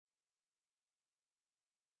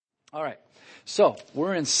All right. So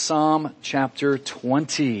we're in Psalm chapter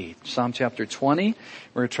 20. Psalm chapter 20.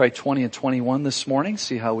 We're going to try 20 and 21 this morning,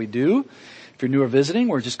 see how we do. If you're new or visiting,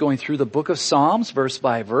 we're just going through the book of Psalms verse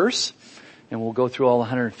by verse, and we'll go through all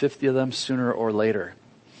 150 of them sooner or later.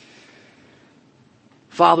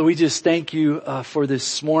 Father, we just thank you for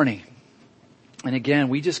this morning. And again,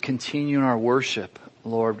 we just continue in our worship.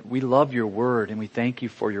 Lord, we love your word, and we thank you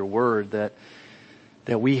for your word that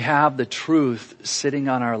we have the truth sitting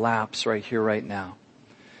on our laps right here, right now.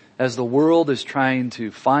 As the world is trying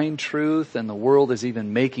to find truth and the world is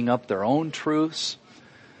even making up their own truths,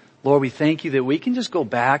 Lord, we thank you that we can just go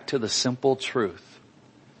back to the simple truth,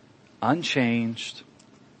 unchanged,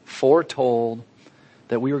 foretold,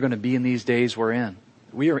 that we are going to be in these days we're in.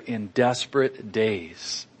 We are in desperate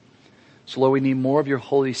days. So Lord, we need more of your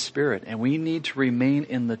Holy Spirit, and we need to remain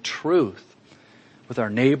in the truth with our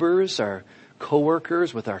neighbors, our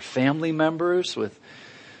co-workers, with our family members, with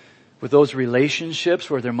those relationships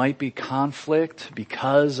where there might be conflict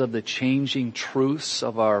because of the changing truths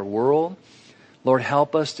of our world. Lord,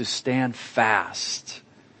 help us to stand fast,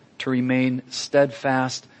 to remain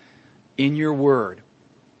steadfast in your word,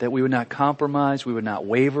 that we would not compromise, we would not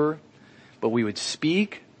waver, but we would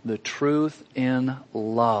speak the truth in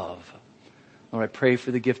love. Lord, I pray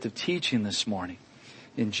for the gift of teaching this morning.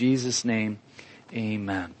 In Jesus' name,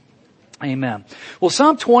 amen. Amen. Well,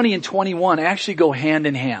 Psalm 20 and 21 actually go hand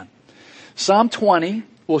in hand. Psalm 20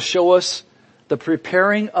 will show us the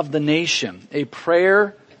preparing of the nation, a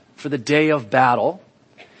prayer for the day of battle.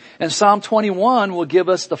 And Psalm 21 will give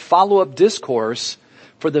us the follow-up discourse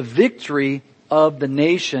for the victory of the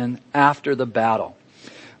nation after the battle.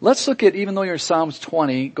 Let's look at, even though you're in Psalms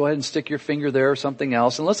 20, go ahead and stick your finger there or something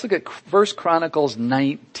else. And let's look at 1 Chronicles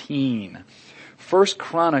 19. 1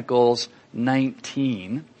 Chronicles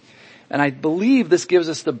 19. And I believe this gives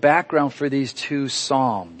us the background for these two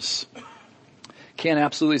Psalms. Can't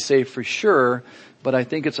absolutely say for sure, but I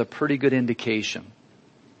think it's a pretty good indication.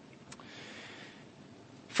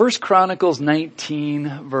 1 Chronicles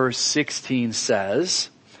 19 verse 16 says,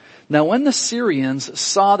 "Now when the Syrians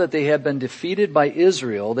saw that they had been defeated by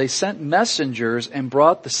Israel, they sent messengers and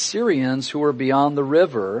brought the Syrians who were beyond the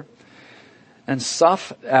river. And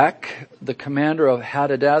Shaphat, the commander of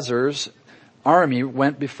Hadadezer's army,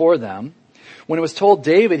 went before them. When it was told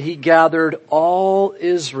David, he gathered all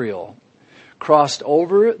Israel, crossed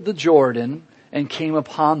over the Jordan, and came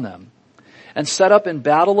upon them, and set up in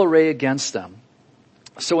battle array against them.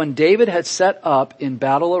 So when David had set up in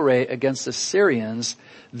battle array against the Syrians,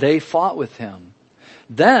 they fought with him.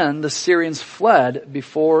 Then the Syrians fled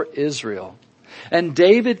before Israel. And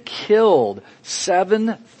David killed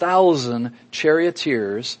 7,000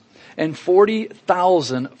 charioteers and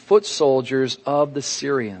 40,000 foot soldiers of the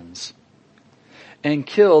Syrians, and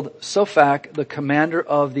killed Shaphat, the commander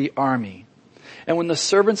of the army. And when the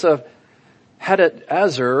servants of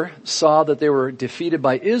Hadadezer saw that they were defeated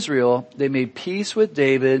by Israel, they made peace with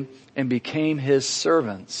David and became his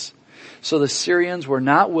servants. So the Syrians were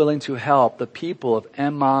not willing to help the people of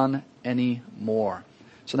Ammon anymore."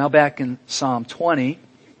 So now back in Psalm 20,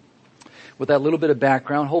 with that little bit of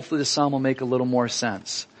background, hopefully the psalm will make a little more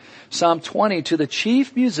sense. Psalm 20, to the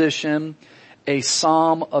chief musician, a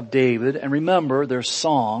psalm of David. And remember, they're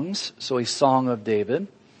songs, so a song of David.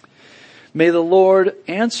 "May the Lord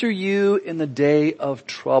answer you in the day of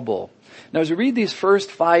trouble." Now as we read these first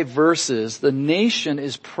 5 verses, the nation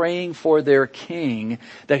is praying for their king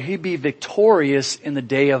that he be victorious in the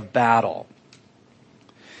day of battle.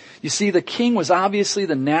 You see, the king was obviously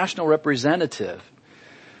the national representative,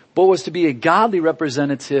 but was to be a godly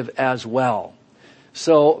representative as well.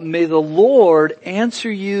 So, may the Lord answer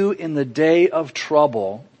you in the day of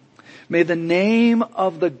trouble. May the name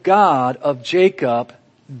of the God of Jacob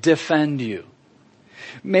defend you.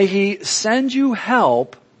 May he send you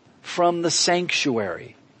help from the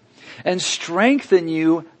sanctuary and strengthen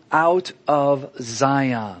you out of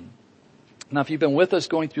Zion. Now, if you've been with us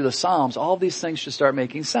going through the Psalms, all of these things should start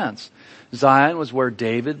making sense. Zion was where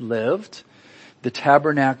David lived. The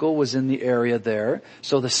tabernacle was in the area there.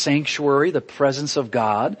 So the sanctuary, the presence of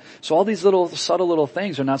God. So all these little subtle little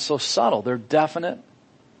things are not so subtle. They're definite.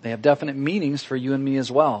 They have definite meanings for you and me as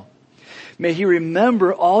well. May he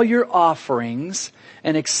remember all your offerings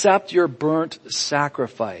and accept your burnt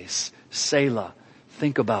sacrifice. Selah.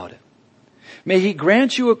 Think about it. May he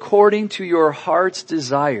grant you according to your heart's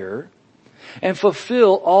desire and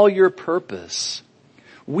fulfill all your purpose.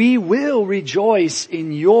 We will rejoice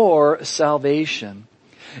in your salvation.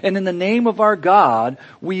 And in the name of our God,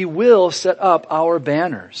 we will set up our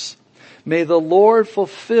banners. May the Lord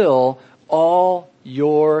fulfill all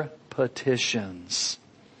your petitions.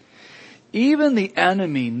 Even the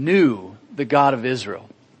enemy knew the God of Israel.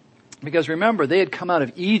 Because remember, they had come out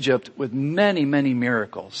of Egypt with many, many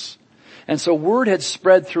miracles. And so word had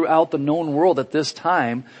spread throughout the known world at this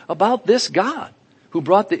time about this God who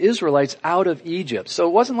brought the Israelites out of Egypt. So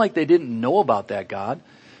it wasn't like they didn't know about that God.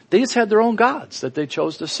 They just had their own gods that they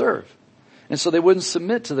chose to serve. And so they wouldn't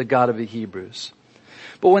submit to the God of the Hebrews.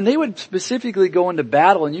 But when they would specifically go into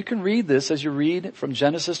battle, and you can read this as you read from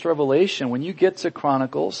Genesis to Revelation, when you get to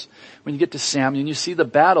Chronicles, when you get to Samuel, and you see the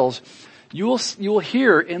battles, you will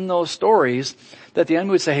hear in those stories that the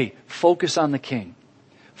enemy would say, hey, focus on the king.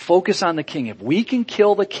 Focus on the king. If we can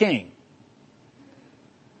kill the king,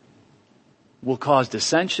 we'll cause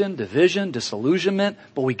dissension, division, disillusionment,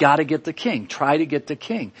 but we got to get the king. Try to get the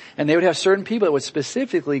king. And they would have certain people that would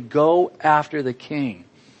specifically go after the king.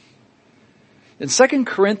 In 2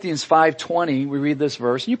 Corinthians 5:20, we read this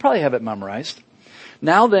verse, and you probably have it memorized.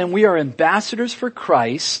 Now then, we are ambassadors for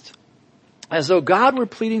Christ, as though God were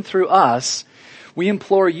pleading through us. We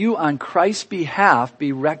implore you on Christ's behalf,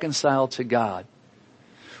 be reconciled to God.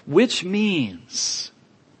 Which means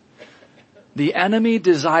the enemy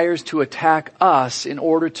desires to attack us in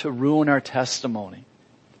order to ruin our testimony.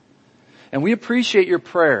 And we appreciate your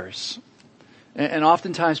prayers. And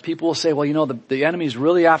oftentimes people will say, well, you know, the enemy's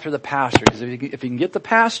really after the pastor. Because if he can get the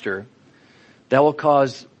pastor, that will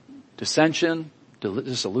cause dissension,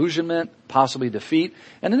 disillusionment, possibly defeat.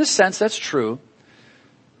 And in a sense, that's true.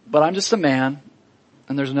 But I'm just a man.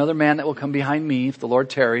 And there's another man that will come behind me, if the Lord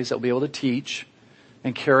tarries, that will be able to teach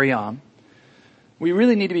and carry on. We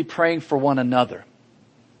really need to be praying for one another.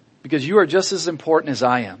 Because you are just as important as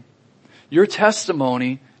I am. Your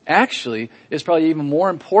testimony actually is probably even more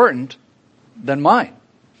important than mine.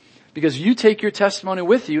 Because you take your testimony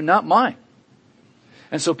with you, not mine.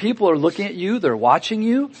 And so people are looking at you, they're watching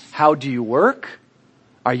you. How do you work?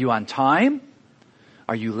 Are you on time?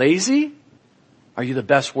 Are you lazy? Are you the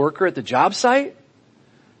best worker at the job site?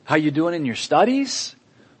 How are you doing in your studies?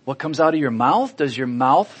 What comes out of your mouth? Does your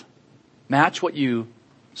mouth match what you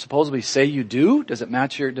supposedly say you do? Does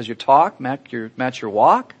your talk match your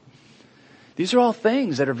walk? These are all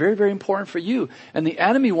things that are very, very important for you. And the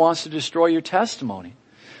enemy wants to destroy your testimony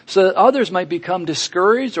so that others might become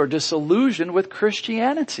discouraged or disillusioned with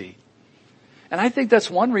Christianity. And I think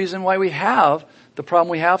that's one reason why we have the problem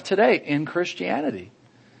we have today in Christianity.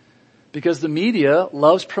 Because the media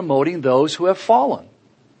loves promoting those who have fallen.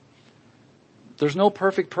 There's no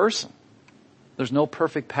perfect person. There's no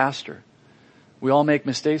perfect pastor. We all make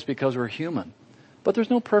mistakes because we're human. But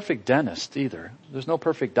there's no perfect dentist either. There's no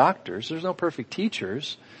perfect doctors. There's no perfect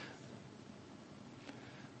teachers.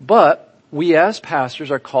 But we as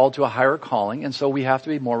pastors are called to a higher calling, and so we have to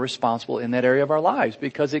be more responsible in that area of our lives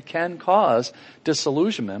because it can cause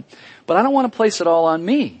disillusionment. But I don't want to place it all on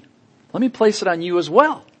me. Let me place it on you as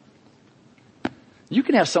well. You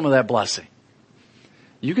can have some of that blessing.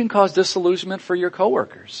 You can cause disillusionment for your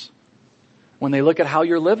coworkers when they look at how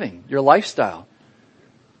you're living, your lifestyle.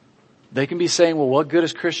 They can be saying, well, what good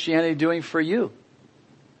is Christianity doing for you?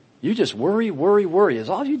 You just worry, worry, worry. Is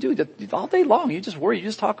all you do all day long. You just worry. You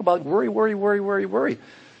just talk about worry, worry, worry, worry, worry.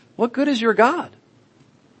 What good is your God?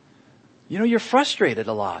 You know, you're frustrated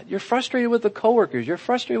a lot. You're frustrated with the coworkers. You're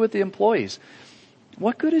frustrated with the employees.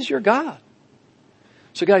 What good is your God?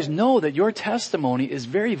 So guys, know that your testimony is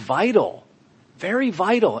very vital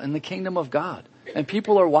in the kingdom of God. And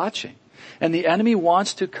people are watching. And the enemy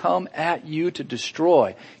wants to come at you to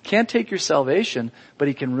destroy. Can't take your salvation, but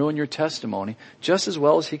he can ruin your testimony just as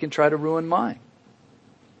well as he can try to ruin mine.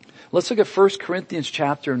 Let's look at 1 Corinthians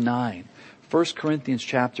chapter 9. 1 Corinthians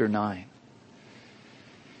chapter 9.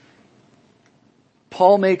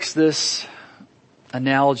 Paul makes this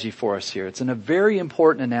analogy for us here. It's a very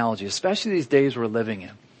important analogy, especially these days we're living in.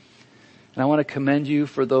 And I want to commend you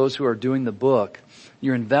for those who are doing the book.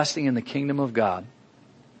 You're investing in the kingdom of God.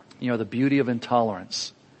 You know, the beauty of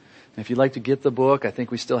intolerance. And if you'd like to get the book, I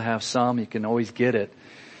think we still have some. You can always get it.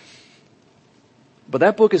 But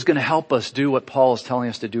that book is going to help us do what Paul is telling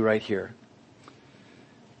us to do right here.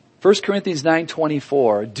 1 Corinthians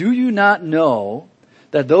 9:24. Do you not know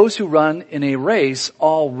that those who run in a race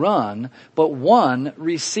all run, but one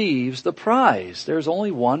receives the prize? There's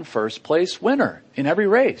only one first place winner in every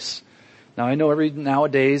race. Now I know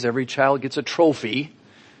nowadays every child gets a trophy,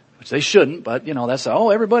 which they shouldn't, but you know, that's,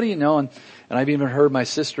 everybody, you know, and I've even heard my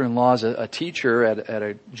sister-in-law's a teacher at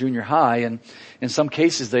a junior high, and in some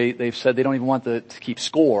cases they've said they don't even want to keep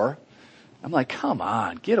score. I'm like, come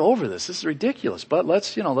on, get over this. This is ridiculous. But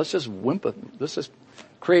let's just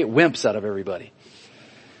create wimps out of everybody.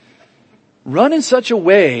 Run in such a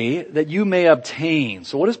way that you may obtain.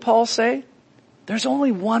 So what does Paul say? There's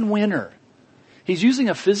only one winner. He's using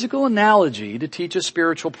a physical analogy to teach a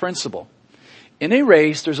spiritual principle. In a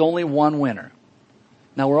race, there's only one winner.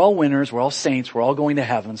 Now, we're all winners, we're all saints, we're all going to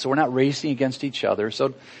heaven, so we're not racing against each other.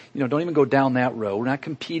 So, don't even go down that road. We're not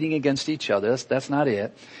competing against each other. That's not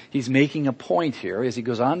it. He's making a point here, as he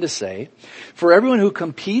goes on to say, for everyone who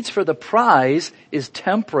competes for the prize is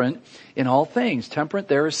temperate in all things. Temperate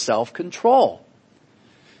there is self-control.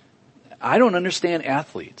 I don't understand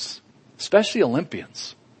athletes, especially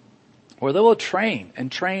Olympians, where they will train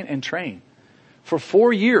and train and train for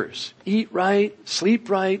 4 years. Eat right, sleep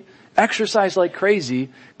right, exercise like crazy,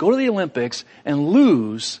 go to the Olympics and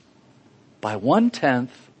lose by 1/10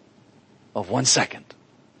 of 1 second.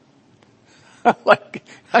 Like,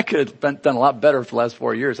 I could have done a lot better for the last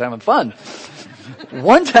 4 years having fun.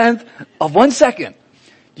 1/10 of 1 second.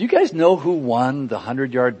 Do you guys know who won the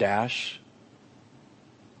 100-yard dash?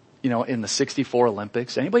 In the 64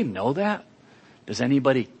 Olympics? Anybody know that? Does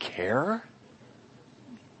anybody care?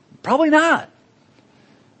 Probably not.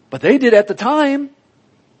 But they did at the time.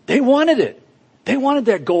 They wanted it. They wanted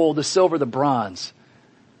that gold, the silver, the bronze.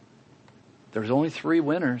 There's only 3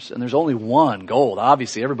 winners, and there's only 1 gold.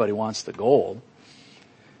 Obviously, everybody wants the gold.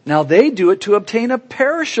 Now, they do it to obtain a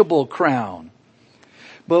perishable crown,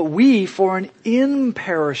 but we for an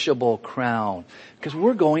imperishable crown, because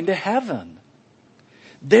we're going to heaven.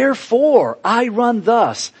 Therefore, I run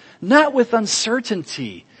thus, not with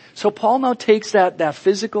uncertainty. So Paul now takes that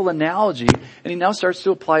physical analogy, and he now starts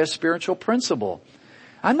to apply a spiritual principle.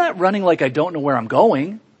 I'm not running like I don't know where I'm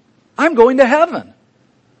going. I'm going to heaven.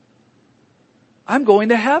 I'm going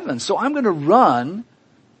to heaven. So I'm going to run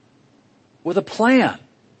with a plan,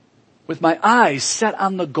 with my eyes set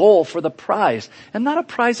on the goal for the prize, and not a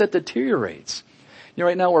prize that deteriorates.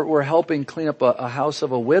 Right now we're helping clean up a house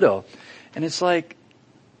of a widow, and it's like,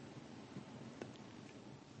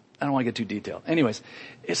 I don't want to get too detailed. Anyways,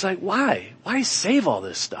 it's like, why? Why save all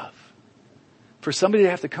this stuff? For somebody to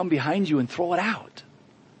have to come behind you and throw it out.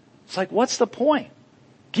 It's like, what's the point?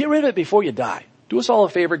 Get rid of it before you die. Do us all a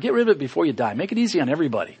favor, get rid of it before you die. Make it easy on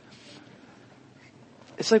everybody.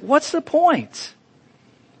 It's like, what's the point?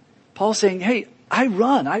 Paul's saying, hey, I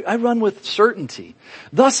run with certainty.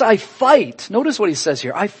 Thus I fight. Notice what he says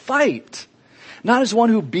here. I fight, not as one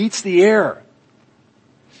who beats the air,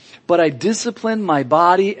 but I discipline my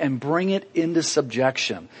body and bring it into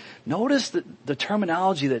subjection. Notice the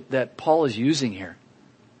terminology that Paul is using here.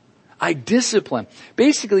 I discipline.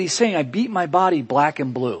 Basically, he's saying I beat my body black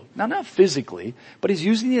and blue. Now, not physically, but he's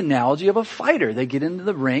using the analogy of a fighter. They get into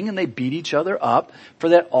the ring and they beat each other up for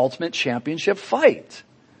that ultimate championship fight.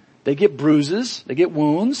 They get bruises. They get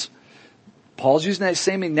wounds. Paul's using that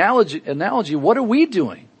same analogy. What are we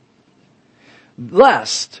doing?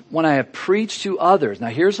 Lest, when I have preached to others, now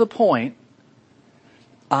here's the point,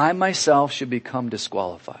 I myself should become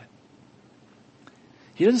disqualified.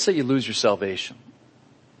 He doesn't say you lose your salvation.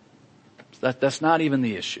 That's not even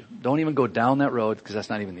the issue. Don't even go down that road, because that's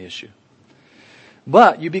not even the issue.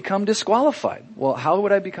 But you become disqualified. Well, how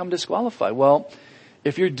would I become disqualified? Well,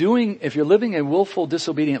 if you're living a willful,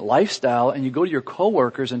 disobedient lifestyle, and you go to your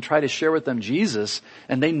coworkers and try to share with them Jesus,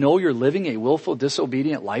 and they know you're living a willful,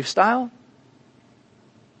 disobedient lifestyle,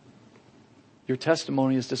 your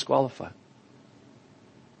testimony is disqualified.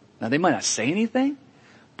 Now, they might not say anything,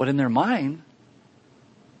 but in their mind,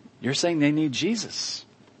 you're saying they need Jesus.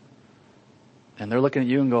 And they're looking at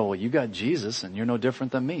you and go, well, you got Jesus and you're no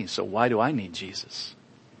different than me, so why do I need Jesus?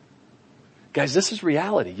 Guys, this is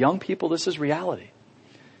reality. Young people, this is reality.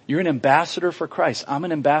 You're an ambassador for Christ. I'm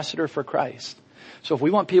an ambassador for Christ. So if we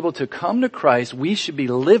want people to come to Christ, we should be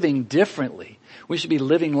living differently. We should be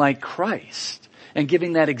living like Christ and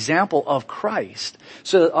giving that example of Christ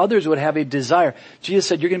so that others would have a desire. Jesus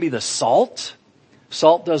said, you're going to be the salt.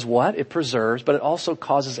 Salt does what? It preserves, but it also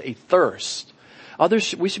causes a thirst.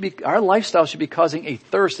 Our lifestyle should be causing a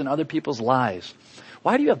thirst in other people's lives.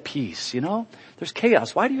 Why do you have peace? There's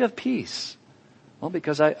chaos. Why do you have peace? Well,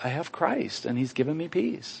 because I have Christ and He's given me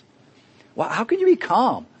peace. Well, how can you be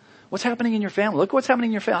calm? What's happening in your family? Look what's happening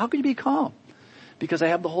in your family. How can you be calm? Because I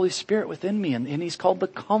have the Holy Spirit within me, and He's called the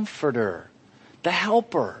Comforter, the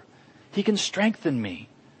Helper. He can strengthen me.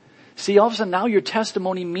 See, all of a sudden now your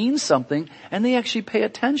testimony means something, and they actually pay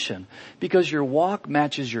attention because your walk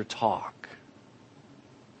matches your talk.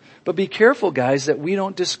 But be careful, guys, that we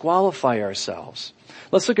don't disqualify ourselves.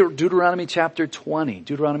 Let's look at Deuteronomy chapter 20.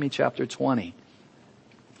 Deuteronomy chapter 20.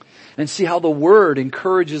 And see how the Word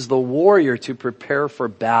encourages the warrior to prepare for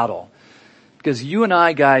battle. Because you and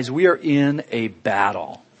I, guys, we are in a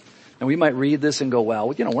battle. And we might read this and go, well,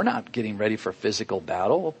 we're not getting ready for physical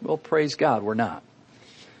battle. Well, praise God, we're not.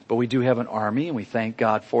 But we do have an army, and we thank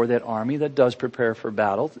God for that army that does prepare for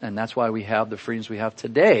battle. And that's why we have the freedoms we have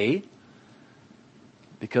today,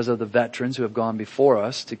 because of the veterans who have gone before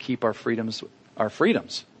us to keep our freedoms, our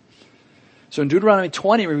freedoms. So in Deuteronomy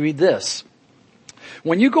 20, we read this.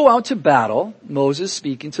 When you go out to battle, Moses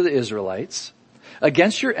speaking to the Israelites,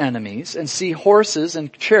 against your enemies, and see horses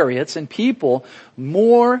and chariots and people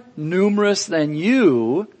more numerous than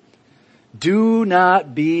you, do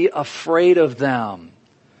not be afraid of them.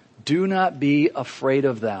 Do not be afraid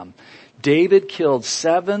of them. David killed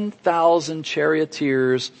 7,000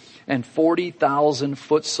 charioteers and 40,000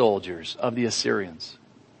 foot soldiers of the Assyrians.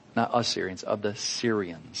 Not Assyrians, of the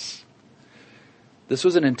Syrians. This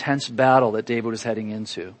was an intense battle that David was heading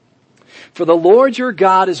into. For the Lord your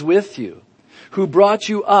God is with you, who brought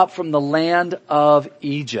you up from the land of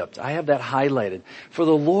Egypt. I have that highlighted. For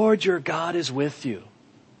the Lord your God is with you.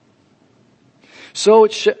 So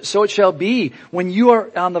it shall be when you are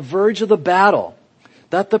on the verge of the battle,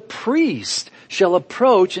 that the priest shall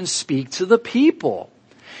approach and speak to the people.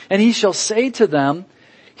 And he shall say to them,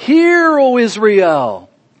 Hear, O Israel,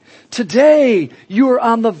 today you are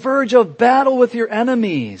on the verge of battle with your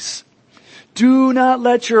enemies. Do not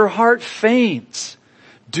let your heart faint.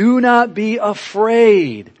 Do not be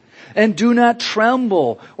afraid, and do not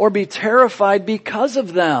tremble or be terrified because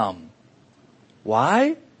of them.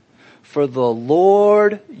 Why? For the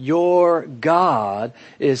Lord your God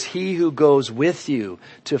is he who goes with you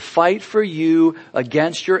to fight for you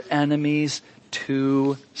against your enemies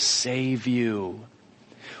to save you.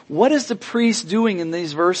 What is the priest doing in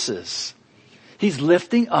these verses? He's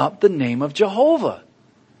lifting up the name of Jehovah.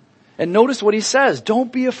 And notice what he says.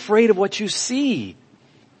 Don't be afraid of what you see.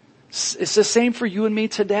 It's the same for you and me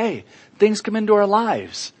today. Things come into our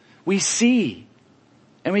lives. We see.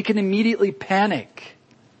 And we can immediately panic.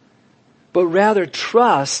 But rather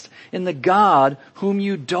trust in the God whom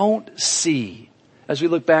you don't see. As we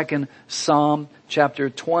look back in Psalm chapter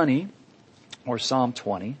 20, or Psalm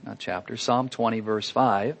 20, not chapter, Psalm 20 verse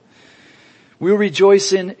 5. We will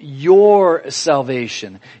rejoice in your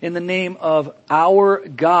salvation. In the name of our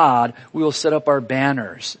God, we will set up our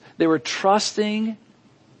banners. They were trusting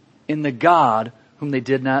in the God whom they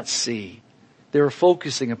did not see. They were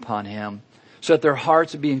focusing upon him so that their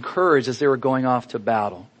hearts would be encouraged as they were going off to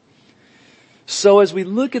battle. So as we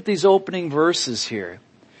look at these opening verses here,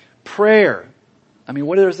 prayer. I mean,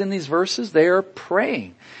 what is in these verses? They are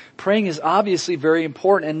praying. Praying is obviously very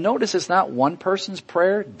important. And notice it's not one person's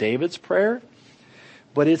prayer, David's prayer,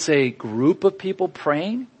 but it's a group of people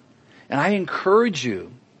praying. And I encourage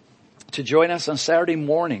you to join us on Saturday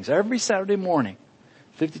mornings. Every Saturday morning,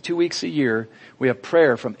 52 weeks a year, we have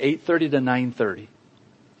prayer from 8:30 to 9:30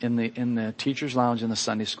 in the teacher's lounge in the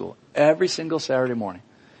Sunday school. Every single Saturday morning.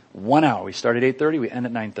 1 hour. We start at 8:30, we end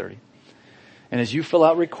at 9:30. And as you fill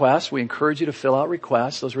out requests, we encourage you to fill out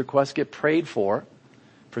requests. Those requests get prayed for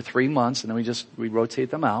 3 months, and then we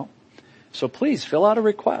rotate them out. So please fill out a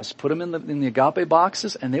request. Put them in the agape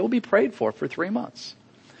boxes, and they will be prayed for 3 months.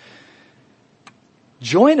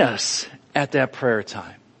 Join us at that prayer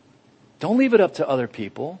time. Don't leave it up to other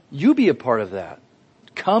people. You be a part of that.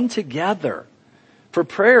 Come together. For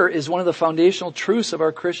prayer is one of the foundational truths of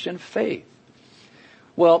our Christian faith.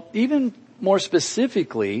 Well, even more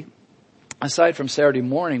specifically, aside from Saturday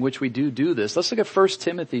morning, which we do this, let's look at 1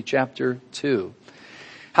 Timothy chapter 2.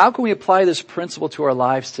 How can we apply this principle to our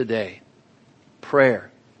lives today?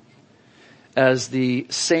 Prayer. As the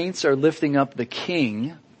saints are lifting up the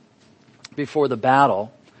king before the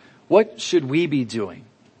battle, what should we be doing?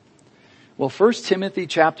 Well, 1 Timothy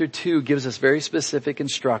chapter 2 gives us very specific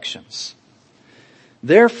instructions.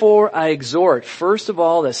 Therefore, I exhort, first of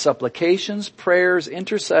all, that supplications, prayers,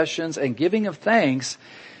 intercessions, and giving of thanks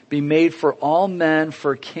be made for all men,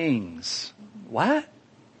 for kings. What?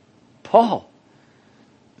 Paul,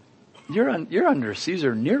 you're under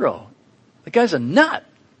Caesar Nero. The guy's a nut.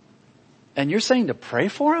 And you're saying to pray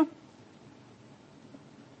for him?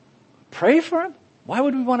 Pray for him? Why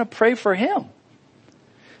would we want to pray for him?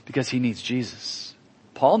 Because he needs Jesus.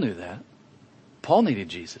 Paul knew that. Paul needed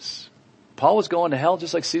Jesus. Paul was going to hell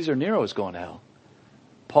just like Caesar Nero was going to hell.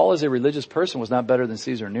 Paul as a religious person was not better than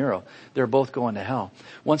Caesar Nero. They're both going to hell.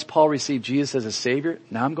 Once Paul received Jesus as a Savior,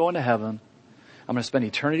 now I'm going to heaven. I'm going to spend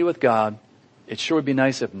eternity with God. It sure would be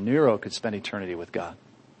nice if Nero could spend eternity with God.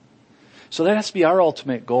 So that has to be our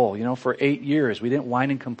ultimate goal. You know, for 8 years, we didn't whine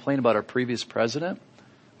and complain about our previous president.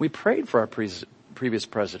 We prayed for our previous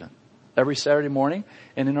president every Saturday morning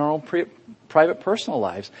and in our own private personal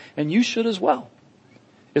lives. And you should as well.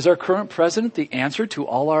 Is our current president the answer to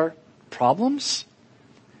all our problems?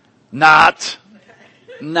 Not.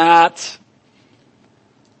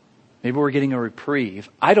 Maybe we're getting a reprieve.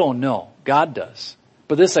 I don't know. God does.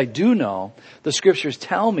 But this I do know. The scriptures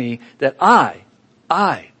tell me that I,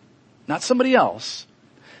 not somebody else,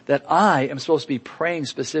 that I am supposed to be praying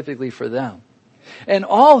specifically for them. And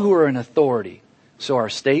all who are in authority. So our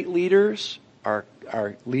state leaders, our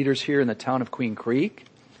leaders here in the town of Queen Creek.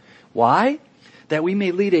 Why? That we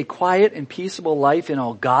may lead a quiet and peaceable life in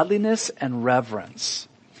all godliness and reverence.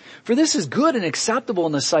 For this is good and acceptable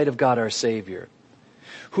in the sight of God our Savior,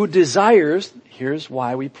 who desires, here's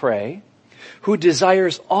why we pray, who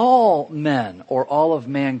desires all men or all of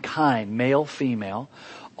mankind, male, female,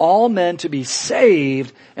 all men to be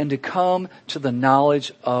saved and to come to the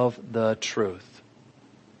knowledge of the truth.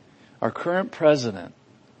 Our current president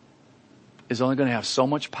is only going to have so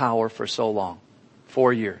much power for so long,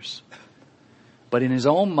 4 years. But in his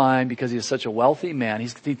own mind, because he's such a wealthy man, he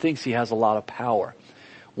thinks he has a lot of power.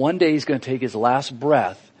 One day he's going to take his last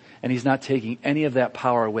breath, and he's not taking any of that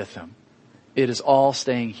power with him. It is all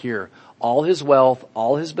staying here. All his wealth,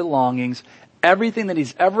 all his belongings, everything that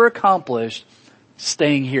he's ever accomplished,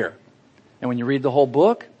 staying here. And when you read the whole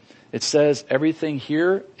book, it says everything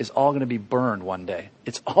here is all going to be burned one day.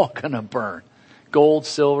 It's all going to burn. Gold,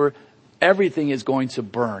 silver, everything is going to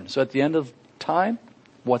burn. So at the end of time,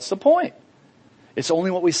 what's the point? It's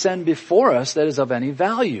only what we send before us that is of any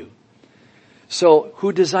value. So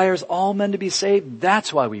who desires all men to be saved?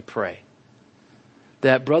 That's why we pray.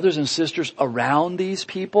 That brothers and sisters around these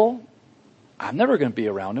people, I'm never going to be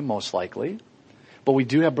around them most likely, but we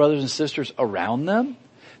do have brothers and sisters around them,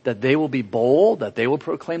 that they will be bold, that they will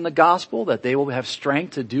proclaim the gospel, that they will have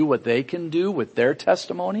strength to do what they can do with their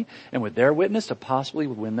testimony and with their witness to possibly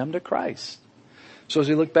win them to Christ. So as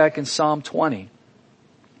we look back in Psalm 20,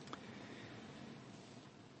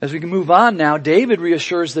 as we can move on now, David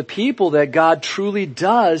reassures the people that God truly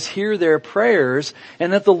does hear their prayers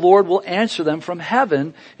and that the Lord will answer them from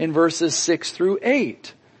heaven in verses 6 through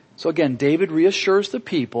 8. So again, David reassures the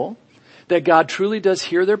people that God truly does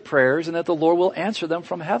hear their prayers and that the Lord will answer them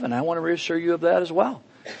from heaven. I want to reassure you of that as well.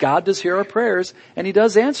 God does hear our prayers and He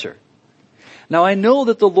does answer. Now I know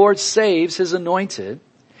that the Lord saves His anointed.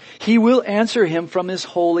 He will answer him from His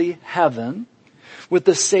holy heaven with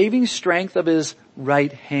the saving strength of His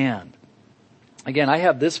right hand. Again, I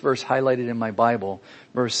have this verse highlighted in my Bible,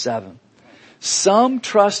 verse 7. Some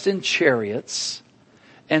trust in chariots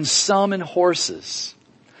and some in horses,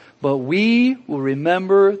 but we will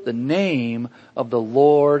remember the name of the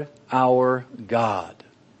Lord our God.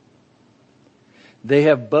 They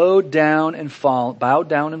have bowed down and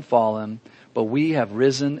fallen, but we have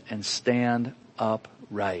risen and stand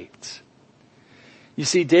upright. You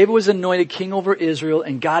see, David was anointed king over Israel,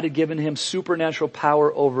 and God had given him supernatural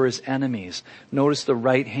power over his enemies. Notice the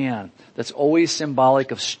right hand. That's always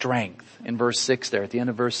symbolic of strength in verse 6 there, at the end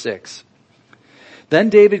of verse 6. Then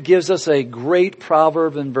David gives us a great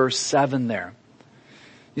proverb in verse 7 there.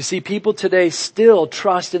 You see, people today still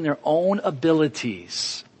trust in their own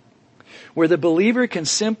abilities, where the believer can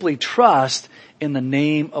simply trust in the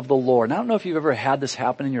name of the Lord. And I don't know if you've ever had this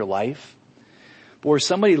happen in your life, but where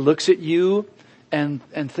somebody looks at you and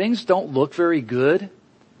things don't look very good,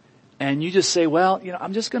 and you just say, well,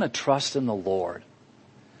 I'm just going to trust in the Lord.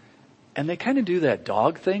 And they kind of do that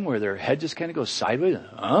dog thing where their head just kind of goes sideways.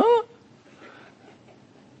 Huh?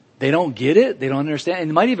 They don't get it. They don't understand. And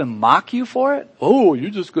they might even mock you for it. Oh, you're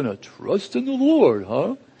just going to trust in the Lord,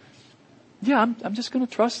 huh? Yeah, I'm just going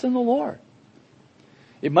to trust in the Lord.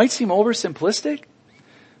 It might seem oversimplistic,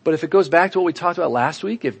 but if it goes back to what we talked about last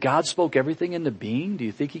week, if God spoke everything into being, do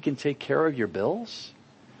you think He can take care of your bills?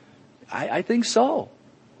 I think so.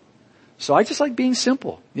 So I just like being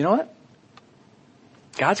simple. You know what?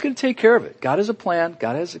 God's going to take care of it. God has a plan.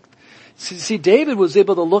 See, David was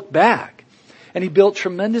able to look back, and he built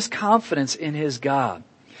tremendous confidence in his God.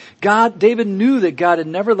 David knew that God had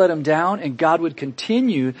never let him down, and God would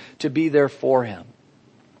continue to be there for him.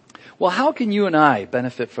 Well, how can you and I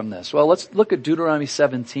benefit from this? Well, let's look at Deuteronomy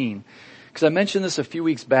 17, because I mentioned this a few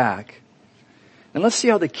weeks back. And let's see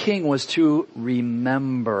how the king was to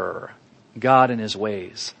remember God and His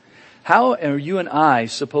ways. How are you and I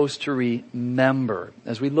supposed to remember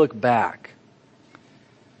as we look back?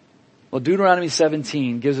 Well, Deuteronomy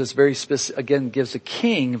 17 gives us gives the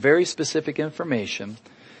king very specific information,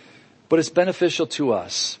 but it's beneficial to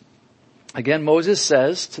us. Again, Moses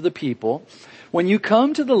says to the people, when you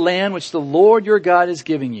come to the land which the Lord your God is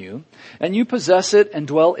giving you, and you possess it and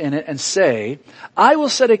dwell in it, and say, I will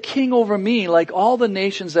set a king over me like all the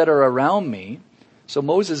nations that are around me. So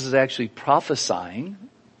Moses is actually prophesying.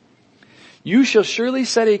 You shall surely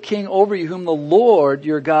set a king over you whom the Lord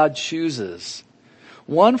your God chooses.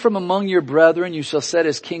 One from among your brethren you shall set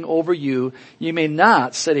as king over you. You may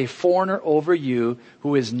not set a foreigner over you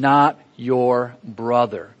who is not your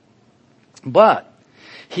brother. But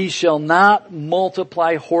he shall not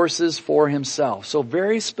multiply horses for himself. So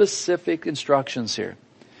very specific instructions here.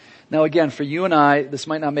 Now again, for you and I, this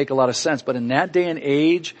might not make a lot of sense, but in that day and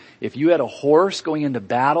age, if you had a horse going into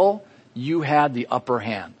battle, you had the upper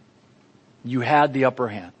hand. You had the upper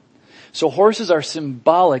hand. So horses are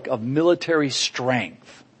symbolic of military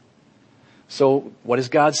strength. So what is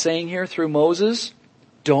God saying here through Moses?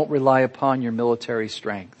 Don't rely upon your military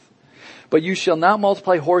strength. But you shall not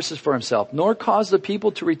multiply horses for himself, nor cause the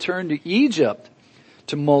people to return to Egypt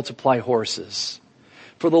to multiply horses.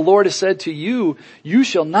 For the Lord has said to you, you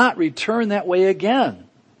shall not return that way again.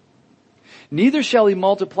 Neither shall he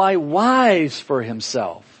multiply wives for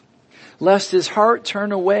himself, lest his heart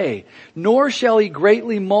turn away, nor shall he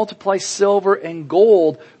greatly multiply silver and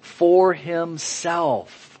gold for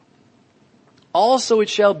himself. Also it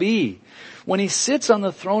shall be, when he sits on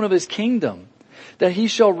the throne of his kingdom, that he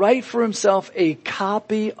shall write for himself a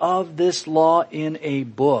copy of this law in a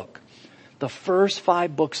book. The first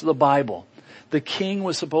 5 books of the Bible. The king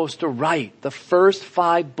was supposed to write the first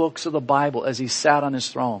 5 books of the Bible as he sat on his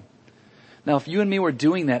throne. Now, if you and me were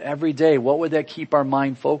doing that every day, what would that keep our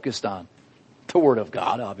mind focused on? The Word of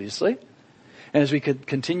God, obviously. And as we could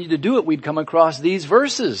continue to do it, we'd come across these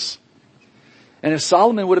verses. And if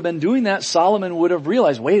Solomon would have been doing that, Solomon would have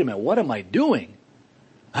realized, wait a minute, what am I doing?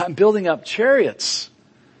 I'm building up chariots.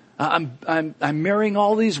 I'm marrying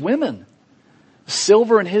all these women.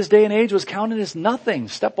 Silver in his day and age was counted as nothing.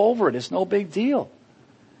 Step over it. It's no big deal.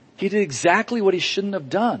 He did exactly what he shouldn't have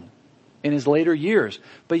done in his later years.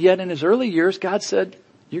 But yet in his early years, God said,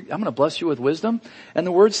 I'm going to bless you with wisdom. And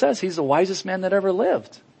the Word says he's the wisest man that ever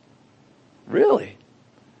lived. Really?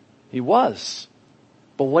 He was.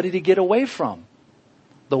 But what did he get away from?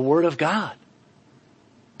 The Word of God.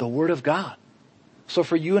 The Word of God. So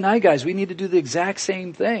for you and I, guys, we need to do the exact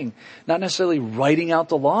same thing. Not necessarily writing out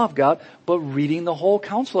the law of God, but reading the whole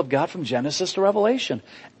counsel of God from Genesis to Revelation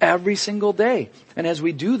every single day. And as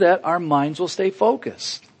we do that, our minds will stay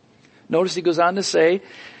focused. Notice he goes on to say,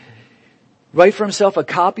 write for himself a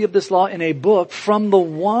copy of this law in a book from the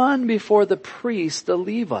one before the priests, the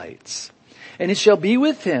Levites. And it shall be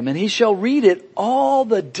with him, and he shall read it all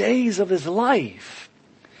the days of his life,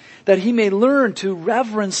 that he may learn to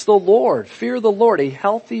reverence the Lord, fear the Lord, a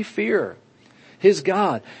healthy fear, his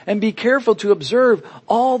God, and be careful to observe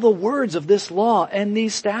all the words of this law and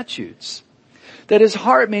these statutes, that his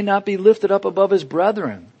heart may not be lifted up above his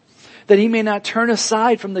brethren, that he may not turn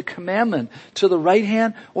aside from the commandment to the right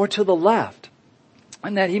hand or to the left,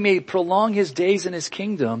 and that he may prolong his days in his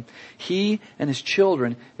kingdom, he and his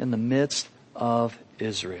children in the midst of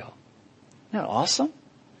Israel. Isn't that awesome?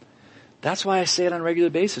 That's why I say it on a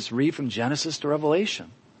regular basis. Read from Genesis to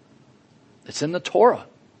Revelation. It's in the Torah.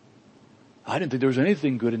 I didn't think there was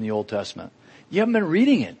anything good in the Old Testament. You haven't been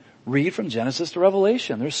reading it. Read from Genesis to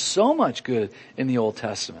Revelation. There's so much good in the Old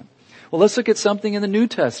Testament. Well, let's look at something in the New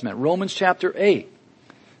Testament. Romans chapter 8.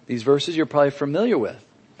 These verses you're probably familiar with.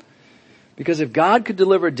 Because if God could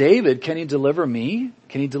deliver David, can he deliver me?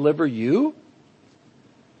 Can he deliver you?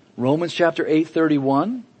 Romans chapter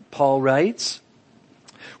 8:31, Paul writes,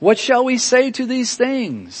 what shall we say to these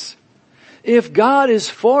things? If God is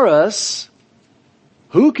for us,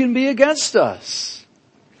 who can be against us?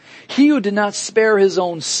 He who did not spare his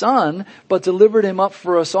own son, but delivered him up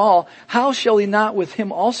for us all, how shall he not with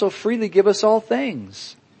him also freely give us all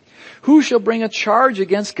things? Who shall bring a charge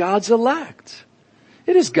against God's elect?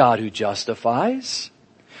 It is God who justifies.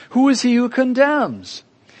 Who is he who condemns?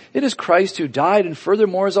 It is Christ who died and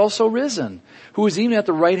furthermore is also risen, who is even at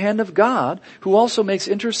the right hand of God, who also makes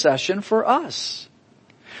intercession for us.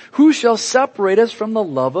 Who shall separate us from the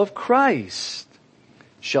love of Christ?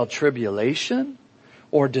 Shall tribulation,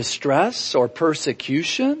 or distress, or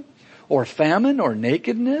persecution, or famine, or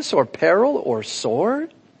nakedness, or peril, or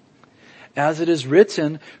sword? As it is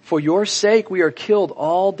written, for your sake we are killed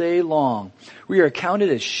all day long. We are counted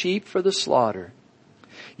as sheep for the slaughter.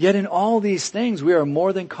 Yet in all these things we are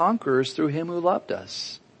more than conquerors through him who loved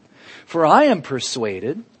us. For I am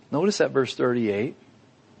persuaded, notice that verse 38,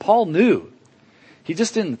 Paul knew. He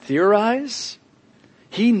just didn't theorize.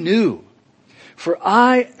 He knew. For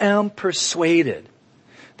I am persuaded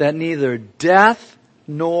that neither death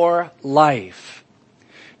nor life,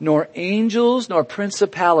 nor angels nor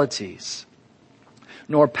principalities,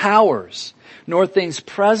 nor powers, nor things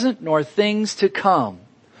present, nor things to come,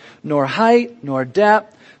 nor height, nor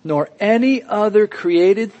depth, nor any other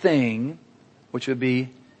created thing, which would be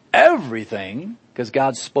everything, because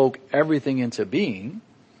God spoke everything into being,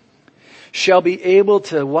 shall be able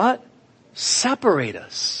to what? Separate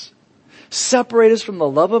us. Separate us from the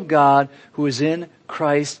love of God who is in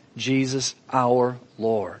Christ Jesus our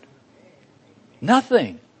Lord.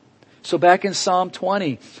 Nothing. So back in Psalm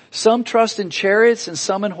 20, some trust in chariots and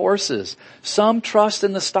some in horses. Some trust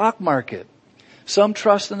in the stock market. Some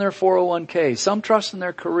trust in their 401k. Some trust in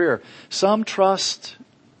their career. Some trust,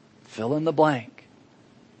 fill in the blank.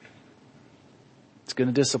 It's going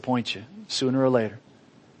to disappoint you sooner or later.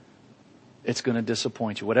 It's going to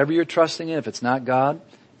disappoint you. Whatever you're trusting in, if it's not God,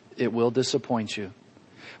 it will disappoint you.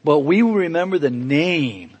 But we will remember the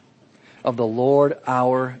name of the Lord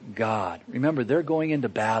our God. Remember, they're going into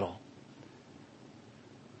battle.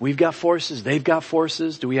 We've got forces. They've got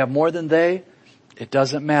forces. Do we have more than they? It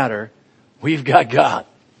doesn't matter. We've got God.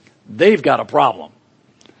 They've got a problem.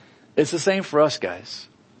 It's the same for us, guys.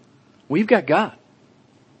 We've got God.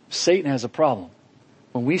 Satan has a problem.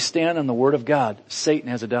 When we stand on the Word of God, Satan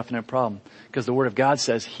has a definite problem. Because the Word of God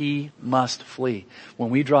says he must flee. When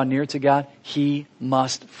we draw near to God, he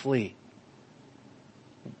must flee.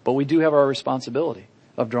 But we do have our responsibility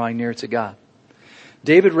of drawing near to God.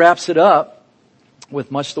 David wraps it up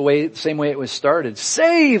with much the same way it was started.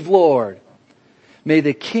 Save, Lord! May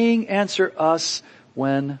the King answer us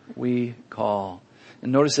when we call.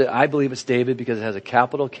 And notice that I believe it's David because it has a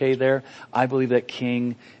capital K there. I believe that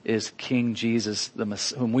King is King Jesus,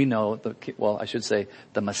 whom we know,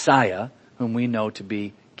 the Messiah, whom we know to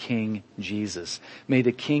be King Jesus. May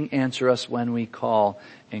the King answer us when we call,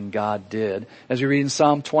 and God did. As we read in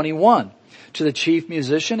Psalm 21, to the chief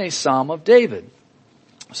musician, a psalm of David.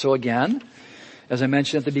 So again, as I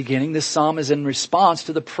mentioned at the beginning, this psalm is in response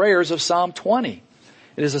to the prayers of Psalm 20.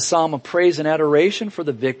 It is a psalm of praise and adoration for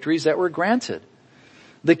the victories that were granted.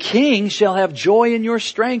 The king shall have joy in your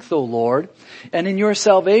strength, O Lord, and in your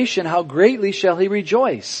salvation how greatly shall he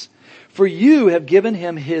rejoice. For you have given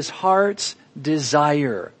him his heart's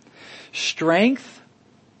desire. Strength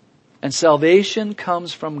and salvation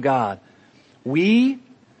comes from God. We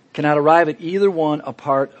cannot arrive at either one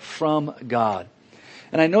apart from God.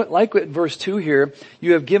 And I know, like with verse 2 here,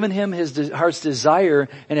 you have given him his heart's desire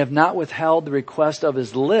and have not withheld the request of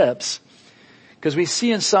his lips. Because we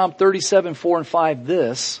see in Psalm 37, 4 and 5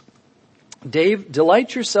 this,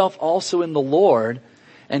 delight yourself also in the Lord,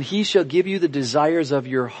 and he shall give you the desires of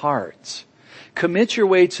your hearts. Commit your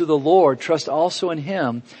way to the Lord, trust also in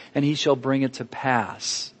him, and he shall bring it to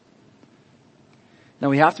pass. Now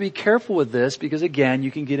we have to be careful with this because again,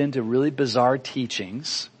 you can get into really bizarre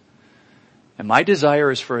teachings. And my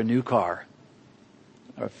desire is for a new car,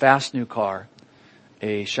 a fast new car,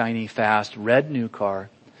 a shiny, fast, red new car,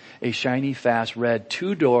 a shiny, fast, red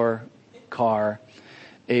two-door car,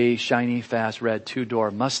 a shiny, fast, red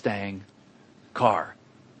two-door Mustang car.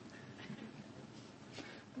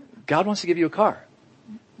 God wants to give you a car,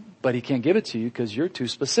 but he can't give it to you because you're too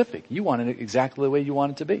specific. You want it exactly the way you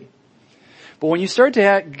want it to be. But when you start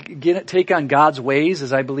to take on God's ways,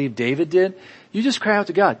 as I believe David did, you just cry out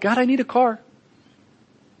to God, God, I need a car.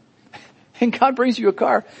 And God brings you a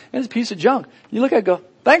car, and it's a piece of junk. You look at it and go,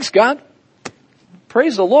 thanks, God.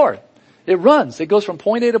 Praise the Lord. It runs. It goes from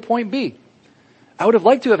point A to point B. I would have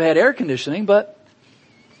liked to have had air conditioning, but,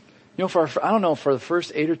 for the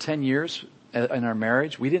first 8 or 10 years in our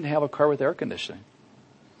marriage, we didn't have a car with air conditioning.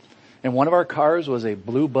 And one of our cars was a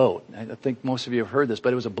blue boat. I think most of you have heard this,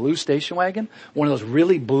 but it was a blue station wagon. One of those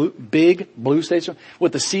really big blue station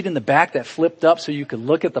with the seat in the back that flipped up so you could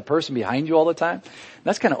look at the person behind you all the time. And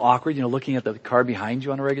that's kind of awkward, looking at the car behind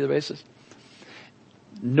you on a regular basis.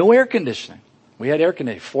 No air conditioning. We had air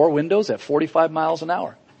conditioning, 4 windows at 45 miles an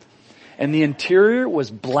hour. And the interior was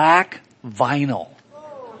black vinyl.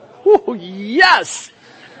 Ooh, yes!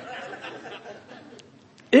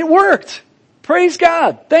 It worked. Praise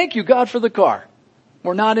God. Thank you, God, for the car.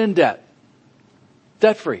 We're not in debt.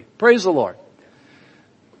 Debt-free. Praise the Lord.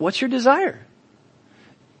 What's your desire?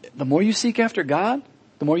 The more you seek after God,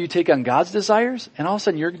 the more you take on God's desires, and all of a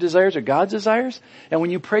sudden your desires are God's desires. And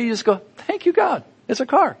when you pray, you just go, thank you, God. It's a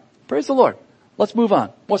car. Praise the Lord. Let's move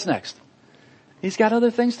on. What's next? He's got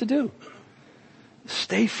other things to do.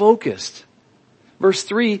 Stay focused. Verse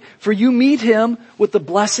 3, for you meet him with the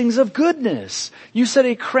blessings of goodness. You set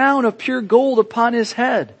a crown of pure gold upon his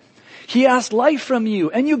head. He asked life from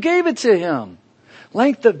you, and you gave it to him.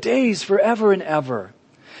 Length of days forever and ever.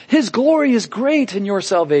 His glory is great in your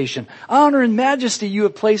salvation. Honor and majesty you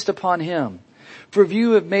have placed upon him. For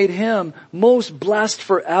you have made him most blessed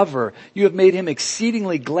forever. You have made him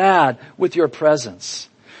exceedingly glad with your presence.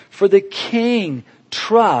 For the king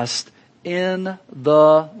trusts in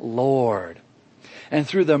the Lord. And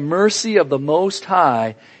through the mercy of the Most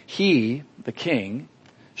High, he, the king,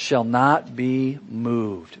 shall not be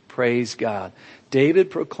moved. Praise God. David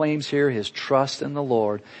proclaims here his trust in the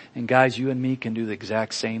Lord. And guys, you and me can do the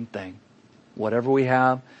exact same thing. Whatever we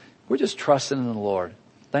have, we're just trusting in the Lord.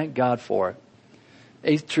 Thank God for it.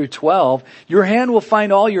 8 through 12, your hand will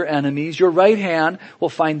find all your enemies. Your right hand will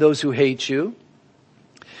find those who hate you.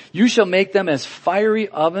 You shall make them as fiery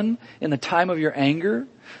oven in the time of your anger.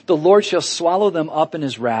 The Lord shall swallow them up in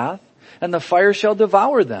his wrath, and the fire shall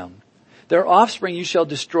devour them. Their offspring you shall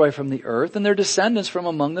destroy from the earth, and their descendants from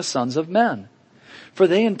among the sons of men. For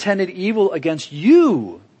they intended evil against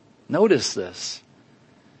you. Notice this.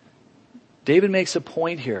 David makes a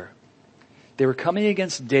point here. They were coming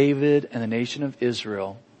against David and the nation of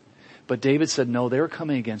Israel. But David said, no, they were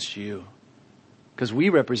coming against you. Because we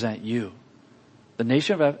represent you. The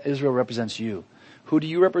nation of Israel represents you. Who do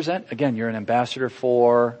you represent? Again, you're an ambassador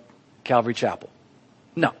for Calvary Chapel.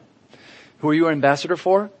 No. Who are you an ambassador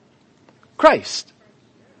for? Christ.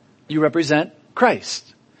 You represent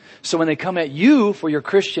Christ. So when they come at you for your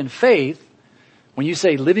Christian faith, when you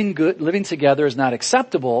say living together is not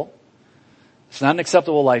acceptable, it's not an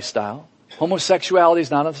acceptable lifestyle. Homosexuality is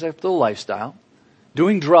not an acceptable lifestyle.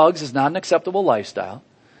 Doing drugs is not an acceptable lifestyle.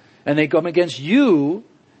 And they come against you,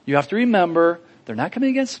 you have to remember, they're not coming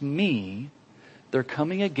against me. They're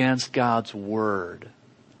coming against God's word.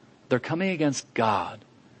 They're coming against God.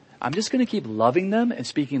 I'm just going to keep loving them and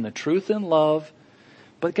speaking the truth in love.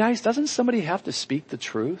 But guys, doesn't somebody have to speak the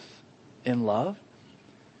truth in love?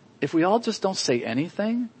 If we all just don't say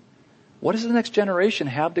anything, what does the next generation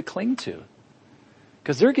have to cling to?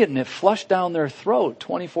 Because they're getting it flushed down their throat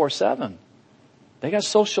 24/7. They got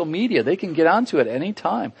social media. They can get onto it any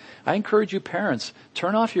time. I encourage you parents,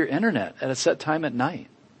 turn off your internet at a set time at night.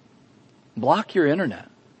 Block your internet.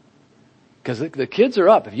 Because the kids are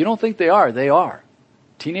up. If you don't think they are, they are.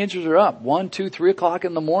 Teenagers are up 1, 2, 3 o'clock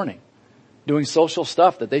in the morning doing social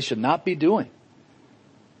stuff that they should not be doing.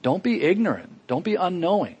 Don't be ignorant. Don't be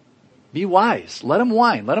unknowing. Be wise. Let them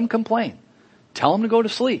whine. Let them complain. Tell them to go to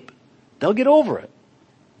sleep. They'll get over it.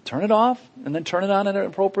 Turn it off and then turn it on at an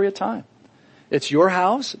appropriate time. It's your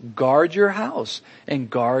house. Guard your house and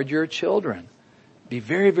guard your children. Be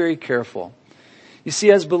very, very careful. You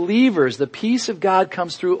see, as believers, the peace of God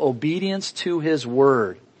comes through obedience to his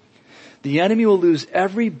word. The enemy will lose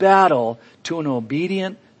every battle to an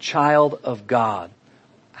obedient child of God.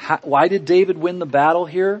 Why did David win the battle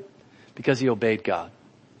here? Because he obeyed God.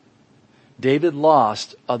 David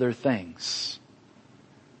lost other things.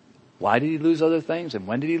 Why did he lose other things? And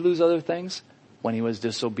when did he lose other things? When he was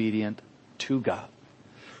disobedient to God.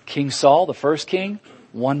 King Saul, the first king,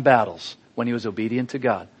 won battles when he was obedient to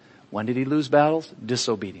God. When did he lose battles?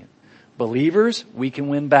 Disobedient. Believers, we can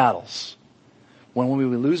win battles. When we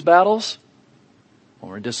lose battles?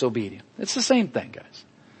 When we're disobedient. It's the same thing, guys.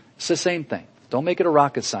 It's the same thing. Don't make it a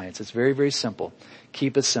rocket science. It's very, very simple.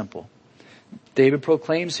 Keep it simple. David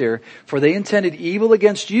proclaims here, for they intended evil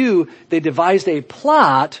against you. They devised a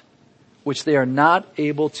plot which they are not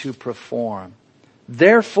able to perform.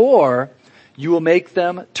 Therefore, you will make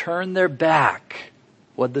them turn their back.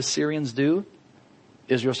 What did the Syrians do?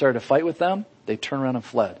 Israel started to fight with them. They turned around and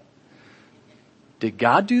fled. Did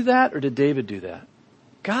God do that or did David do that?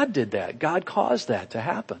 God did that. God caused that to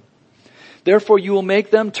happen. Therefore, you will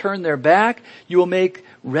make them turn their back. You will make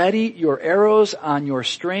ready your arrows on your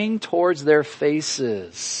string towards their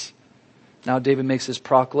faces. Now David makes this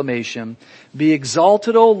proclamation. Be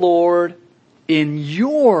exalted, O Lord, in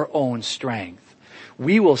your own strength.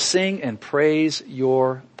 We will sing and praise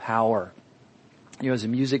your power. You know, as the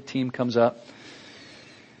music team comes up,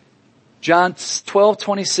 John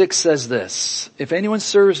 12:26 says this, if anyone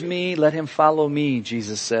serves me, let him follow me,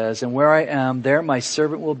 Jesus says, and where I am, there my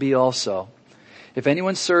servant will be also. If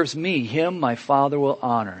anyone serves me, him my Father will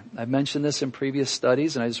honor. I've mentioned this in previous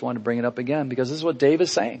studies, and I just want to bring it up again because this is what David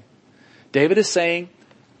is saying. David is saying,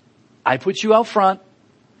 I put you out front.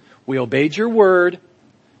 We obeyed your word.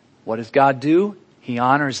 What does God do? He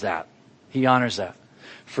honors that. He honors that.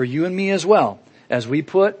 For you and me as well, as we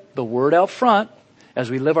put the word out front, as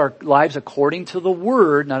we live our lives according to the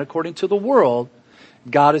word, not according to the world,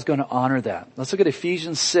 God is going to honor that. Let's look at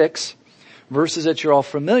Ephesians 6, verses that you're all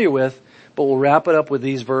familiar with, but we'll wrap it up with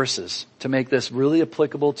these verses to make this really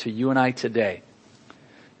applicable to you and I today.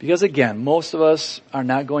 Because again, most of us are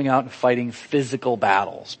not going out and fighting physical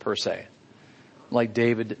battles per se, like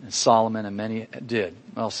David and Solomon and many did.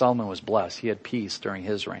 Well, Solomon was blessed. He had peace during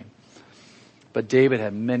his reign. But David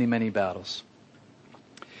had many, many battles.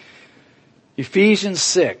 Ephesians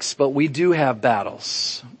 6, but we do have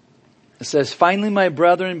battles. It says, finally, my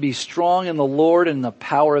brethren, be strong in the Lord and in the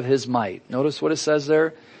power of his might. Notice what it says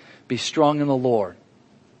there. Be strong in the Lord.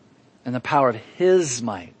 and the power of His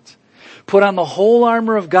might. Put on the whole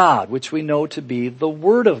armor of God, which we know to be the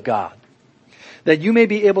Word of God, that you may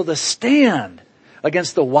be able to stand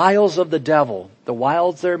against the wiles of the devil. The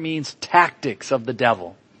wiles there means tactics of the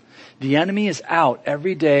devil. The enemy is out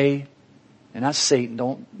every day, and that's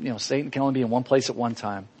Satan. Satan can only be in one place at one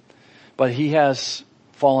time. But he has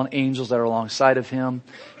fallen angels that are alongside of him.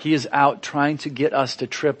 He is out trying to get us to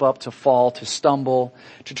trip up, to fall, to stumble,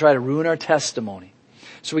 to try to ruin our testimony.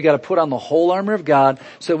 So we got to put on the whole armor of God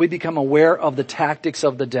so that we become aware of the tactics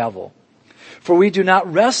of the devil. For we do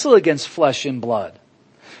not wrestle against flesh and blood,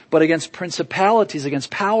 but against principalities,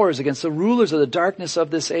 against powers, against the rulers of the darkness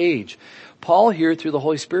of this age. Paul here, through the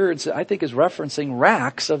Holy Spirit, I think is referencing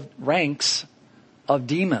ranks of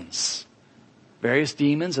demons. Various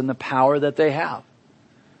demons and the power that they have.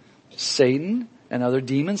 Satan and other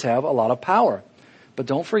demons have a lot of power. But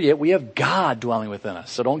don't forget, we have God dwelling within us.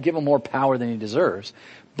 So don't give him more power than he deserves.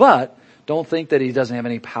 But don't think that he doesn't have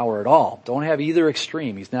any power at all. Don't have either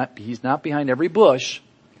extreme. He's not behind every bush.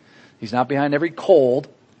 He's not behind every cold.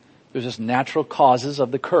 There's just natural causes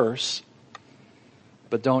of the curse.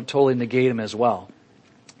 But don't totally negate him as well.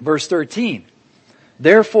 Verse 13.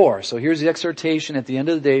 Therefore, so here's the exhortation at the end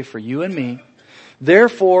of the day for you and me.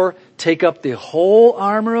 Therefore, take up the whole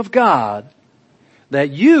armor of God,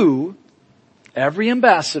 that you, every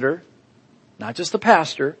ambassador, not just the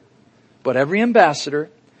pastor, but every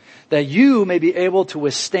ambassador, that you may be able to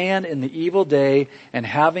withstand in the evil day, and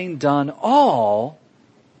having done all,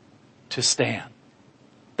 to stand.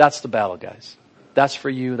 That's the battle, guys. That's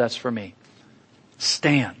for you, that's for me.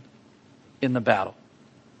 Stand in the battle.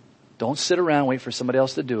 Don't sit around and wait for somebody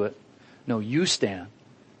else to do it. No, you stand.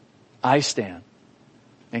 I stand.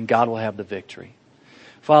 And God will have the victory.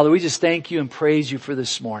 Father, we just thank you and praise you for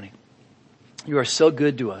this morning. You are so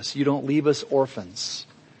good to us. You don't leave us orphans,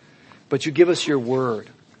 but you give us your word.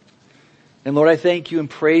 And Lord, I thank you and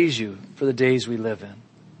praise you for the days we live in,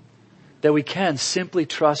 that we can simply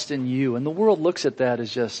trust in you. And the world looks at that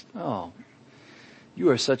as just, oh,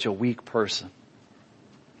 you are such a weak person.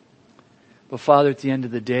 But Father, at the end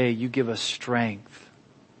of the day, you give us strength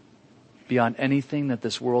beyond anything that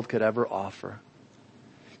this world could ever offer.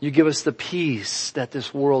 You give us the peace that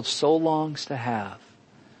this world so longs to have.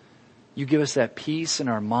 You give us that peace in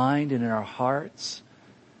our mind and in our hearts.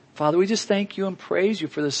 Father, we just thank you and praise you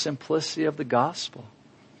for the simplicity of the gospel.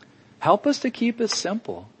 Help us to keep it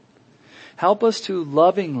simple. Help us to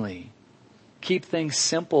lovingly keep things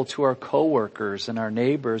simple to our coworkers and our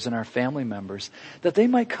neighbors and our family members, that they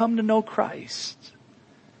might come to know Christ.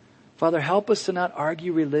 Father, help us to not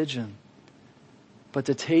argue religion, but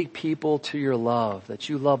to take people to your love, that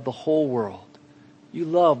you love the whole world. You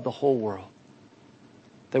love the whole world.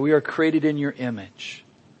 That we are created in your image,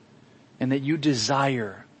 and that you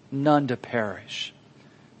desire none to perish,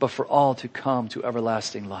 but for all to come to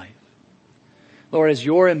everlasting life. Lord, as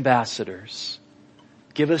your ambassadors,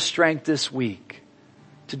 give us strength this week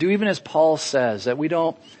to do even as Paul says, that we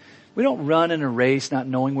don't run in a race not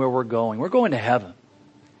knowing where we're going. We're going to heaven.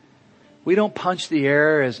 We don't punch the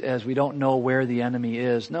air as we don't know where the enemy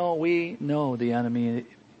is. No, we know the enemy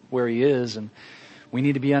where he is, and we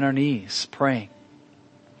need to be on our knees praying.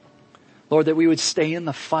 Lord, that we would stay in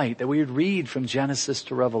the fight, that we would read from Genesis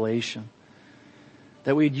to Revelation,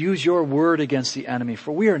 that we'd use your word against the enemy,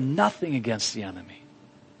 for we are nothing against the enemy.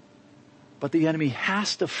 But the enemy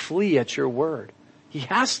has to flee at your word. He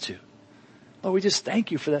has to. Lord, we just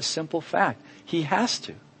thank you for that simple fact. He has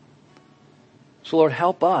to. So Lord,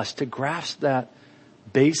 help us to grasp that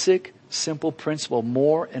basic, simple principle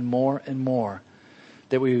more and more and more,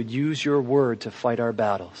 that we would use your word to fight our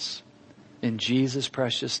battles. In Jesus'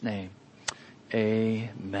 precious name,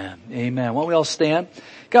 amen. Amen. Why don't we all stand?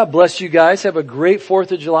 God bless you guys. Have a great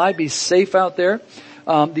 4th of July. Be safe out there.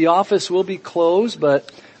 The office will be closed,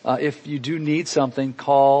 but if you do need something,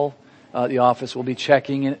 call the office. We'll be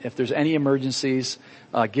checking it. If there's any emergencies,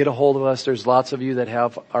 get a hold of us. There's lots of you that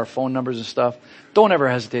have our phone numbers and stuff. Don't ever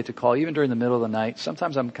hesitate to call, even during the middle of the night.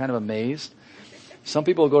 Sometimes I'm kind of amazed. Some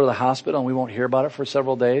people will go to the hospital and we won't hear about it for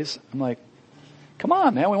several days. I'm like, come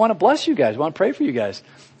on, man. We want to bless you guys. We want to pray for you guys.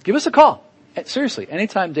 Give us a call. Seriously,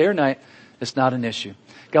 anytime, day or night, it's not an issue.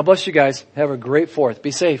 God bless you guys. Have a great 4th.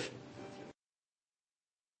 Be safe.